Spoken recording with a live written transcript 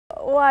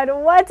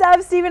What's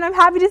up, Steven? I'm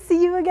happy to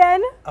see you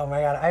again. Oh my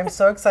God, I'm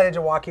so excited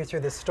to walk you through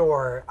this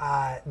store.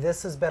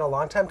 This has been a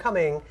long time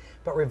coming,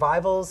 but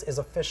Revivals is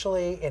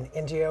officially in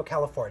Indio,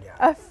 California.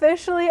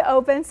 Officially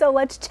open, so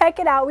let's check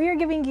it out. We are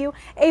giving you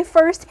a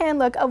first-hand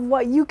look of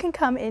what you can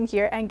come in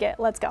here and get.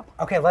 Let's go.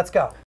 Okay, let's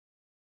go.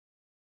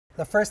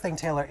 The first thing,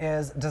 Taylor,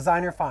 is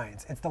designer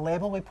finds. It's the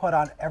label we put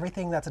on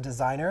everything that's a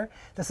designer.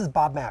 This is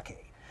Bob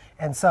Mackie.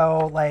 And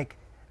so, like,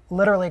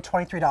 literally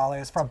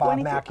 $23 for a Bob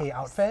Mackie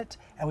outfit.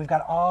 And we've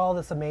got all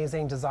this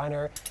amazing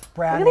designer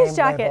brand name labels.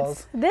 Look at these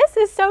jackets. This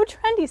is so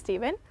trendy,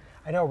 Steven.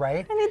 I know,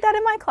 right? I need that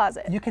in my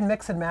closet. You can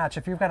mix and match.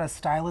 If you've got a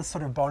stylish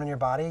sort of bone in your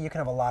body, you can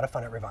have a lot of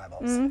fun at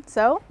Revivals.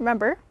 So,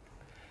 remember,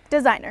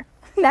 designer.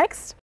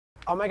 Next.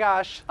 Oh my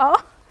gosh.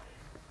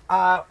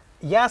 Oh.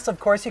 Yes, of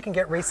course you can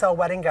get resale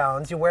wedding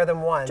gowns. You wear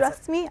them once.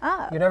 Dress me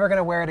up. You're never going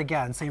to wear it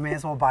again, so you may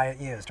as well buy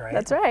it used, right?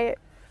 That's right.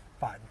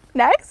 Fun.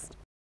 Next.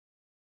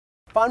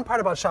 Fun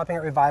part about shopping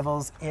at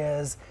Revivals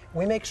is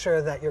we make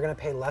sure that you're going to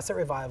pay less at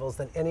Revivals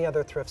than any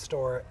other thrift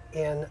store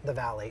in the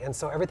Valley. And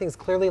so everything's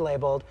clearly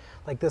labeled,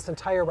 like this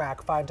entire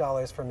rack,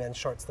 $5 for men's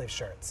short sleeve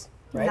shirts.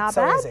 Right? Not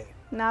so bad. easy.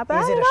 Not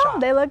bad Easy to at all.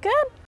 shop. They look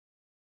good.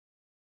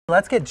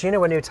 Let's get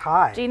Gino a new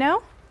tie.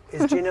 Gino?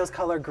 Is Gino's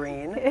color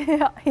green?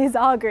 He's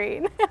all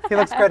green. He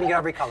looks good in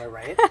every color,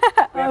 right?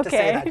 We have to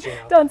say that,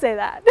 Gino. Don't say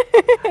that.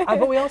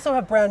 But we also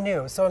have brand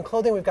new. So in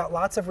clothing, we've got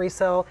lots of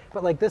resale,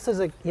 but like this is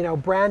a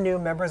brand new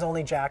members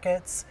only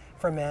jackets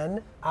for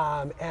men,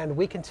 and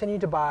we continue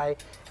to buy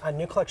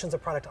new collections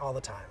of product all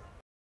the time.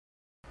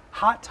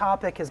 Hot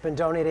Topic has been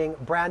donating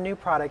brand new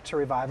product to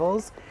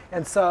Revivals,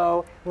 and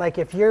so like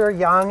if you're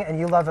young and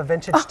you love a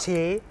vintage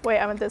tee, wait,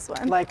 I want this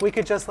one. like we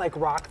could just like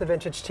rock the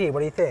vintage tee. What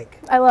do you think?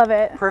 I love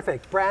it.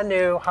 Perfect, brand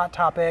new, Hot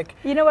Topic.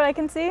 You know what I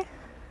can see?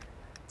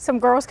 Some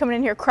girls coming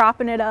in here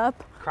cropping it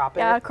up.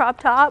 Cropping Yeah, it? crop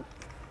top.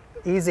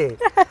 Easy.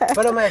 But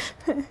Umesh,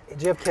 do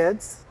you have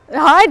kids?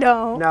 I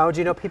don't. No, do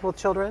you know people with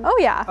children? Oh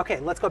yeah. Okay,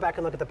 let's go back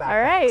and look at the backpacks.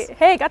 All right.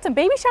 Hey, got some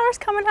baby showers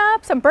coming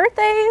up, some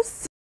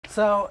birthdays.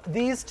 So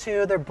these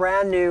two, they're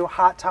brand new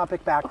Hot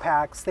Topic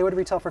backpacks. They would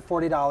retail for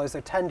 $40.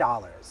 They're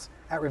 $10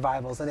 at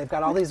Revivals, and they've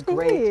got all these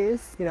great,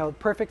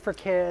 perfect for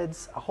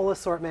kids, a whole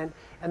assortment,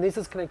 and these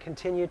is going to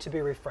continue to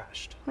be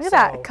refreshed. Look at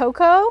that,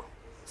 Coco,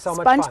 so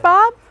much fun.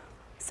 SpongeBob,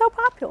 so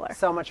popular.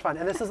 So much fun,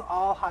 and this is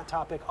all Hot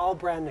Topic, all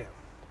brand new.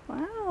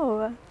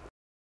 Wow.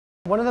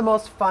 One of the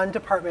most fun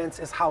departments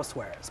is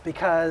housewares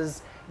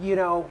because,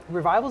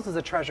 Revivals is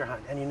a treasure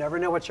hunt, and you never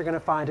know what you're going to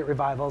find at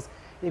Revivals.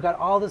 You've got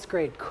all this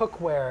great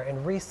cookware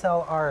and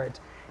resale art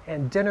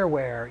and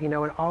dinnerware,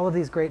 and all of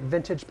these great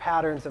vintage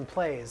patterns and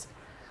plays.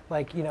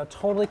 Like,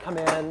 totally come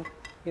in,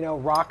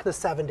 rock the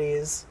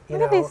 70s.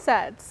 Look at these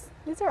sets.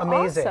 These are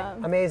amazing,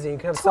 awesome. Amazing. You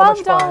can have so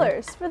much fun.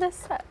 $12 for this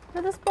set,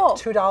 for this bowl.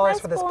 $2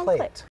 for this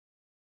plate.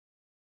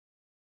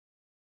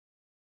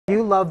 If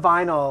you love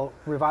vinyl,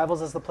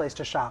 Revivals is the place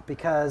to shop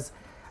because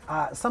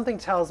something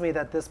tells me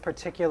that this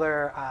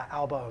particular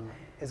album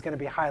is going to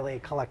be highly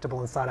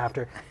collectible and sought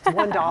after. It's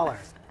 $1.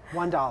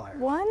 $1.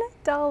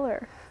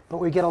 $1. But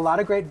we get a lot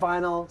of great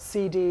vinyl,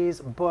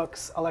 CDs,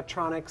 books,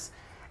 electronics.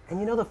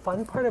 And the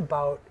fun part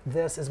about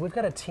this is we've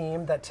got a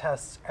team that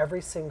tests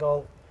every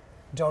single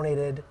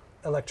donated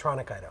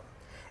electronic item.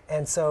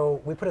 And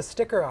so we put a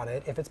sticker on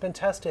it. If it's been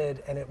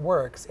tested and it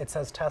works, it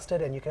says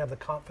tested, and you can have the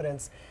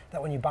confidence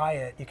that when you buy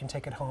it, you can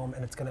take it home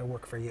and it's going to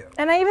work for you.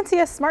 And I even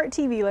see a smart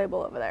TV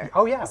label over there.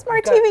 Oh yeah. A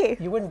smart TV.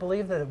 You wouldn't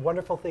believe the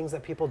wonderful things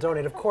that people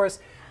donate. Of course,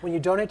 when you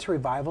donate to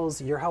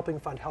Revivals, you're helping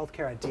fund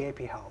healthcare at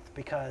DAP Health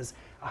because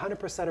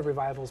 100% of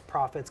Revivals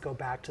profits go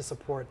back to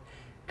support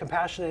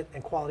compassionate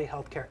and quality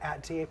healthcare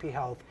at DAP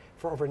Health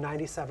for over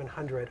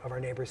 9,700 of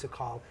our neighbors who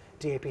call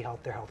DAP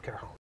Health their healthcare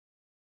home.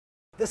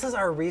 This is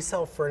our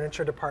resale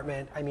furniture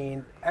department. I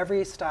mean,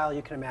 every style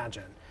you can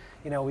imagine.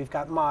 We've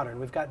got modern,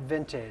 we've got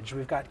vintage,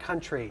 we've got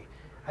country.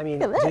 I mean,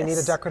 do you need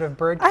a decorative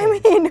bird cage? I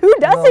mean, who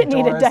doesn't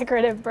need a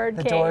decorative bird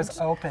cage? The door's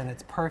open,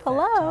 it's perfect.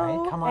 Hello,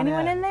 right? Come on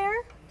anyone in there?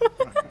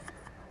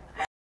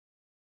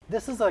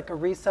 This is like a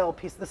resale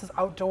piece. This is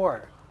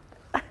outdoor.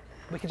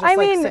 We could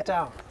just sit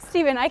down.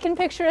 Steven, I can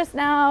picture us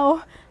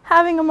now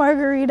having a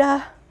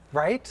margarita.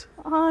 Right?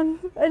 On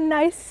a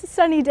nice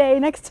sunny day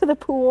next to the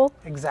pool.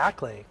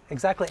 Exactly,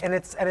 exactly, and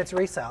it's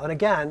resale. And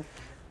again,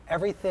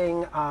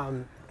 everything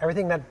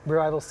that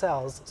Revival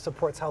sells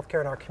supports healthcare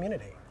in our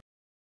community.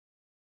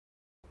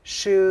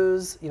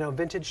 Shoes,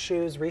 vintage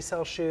shoes,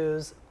 resale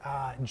shoes,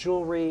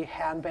 jewelry,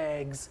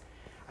 handbags.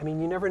 I mean,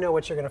 you never know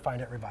what you're going to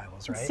find at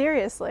Revivals, right?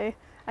 Seriously,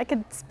 I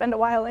could spend a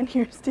while in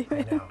here,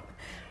 Steven. I know.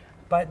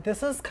 But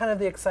this is kind of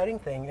the exciting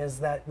thing is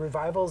that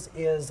Revivals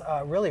is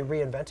really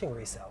reinventing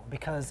resale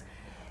because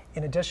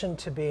in addition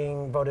to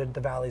being voted the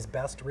Valley's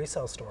best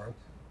resale store,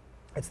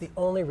 it's the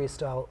only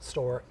resale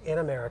store in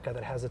America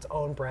that has its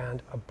own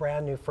brand of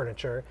brand new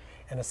furniture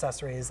and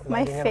accessories,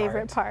 lighting and art. My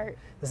favorite part.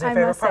 This is your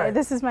favorite part?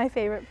 This is my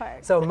favorite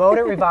part. So Mode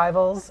at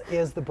Revivals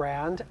is the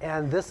brand,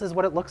 and this is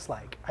what it looks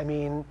like. I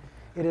mean,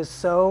 it is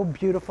so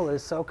beautiful, it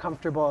is so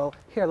comfortable.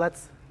 Here,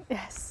 let's...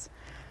 Yes.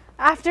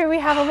 After we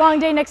have a long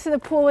day next to the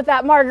pool with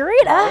that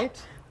margarita,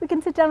 right? We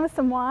can sit down with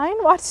some wine,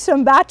 watch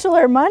some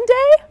Bachelor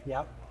Monday.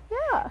 Yep.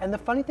 Yeah. And the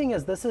funny thing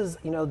is, this is,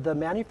 the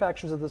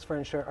manufacturers of this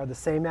furniture are the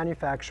same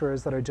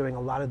manufacturers that are doing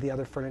a lot of the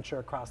other furniture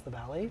across the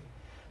valley.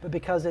 But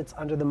because it's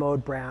under the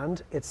Mode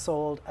brand, it's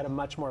sold at a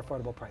much more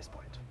affordable price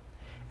point.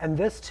 And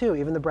this too,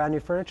 even the brand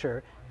new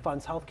furniture,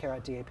 funds healthcare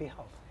at DAP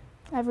Health.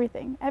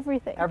 Everything,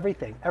 everything.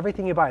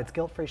 Everything you buy, it's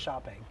guilt-free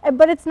shopping.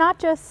 But it's not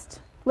just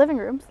living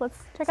rooms. Let's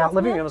check out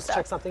living rooms, let's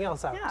check something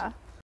else out. Yeah.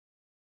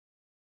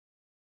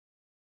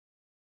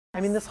 I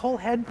mean, this whole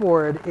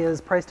headboard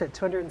is priced at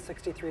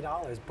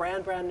 $263,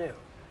 brand new.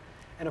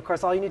 And of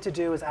course, all you need to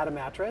do is add a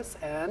mattress,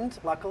 and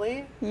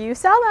luckily, You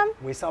sell them.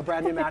 we sell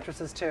brand new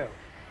mattresses too.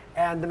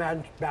 And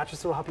the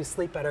mattress will help you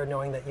sleep better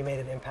knowing that you made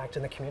an impact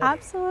in the community.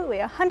 Absolutely,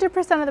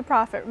 100% of the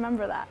profit,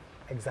 remember that.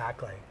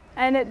 Exactly.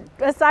 And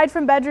aside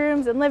from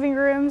bedrooms and living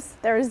rooms,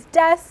 there's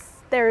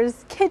desks,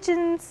 there's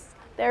kitchens,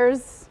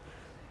 there's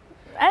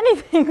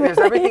anything really.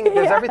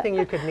 There's everything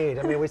you could need.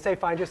 I mean, we say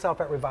find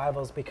yourself at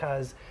Revivals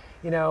because,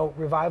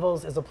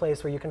 Revivals is a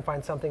place where you can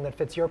find something that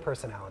fits your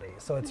personality.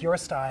 So it's your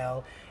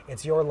style,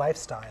 it's your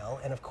lifestyle,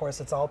 and of course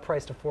it's all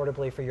priced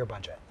affordably for your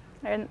budget.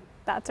 And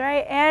that's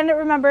right. And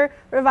remember,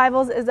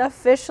 Revivals is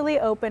officially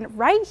open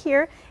right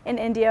here in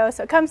Indio.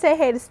 So come say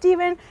hey to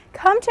Steven.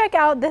 Come check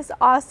out this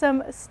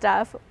awesome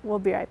stuff. We'll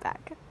be right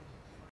back.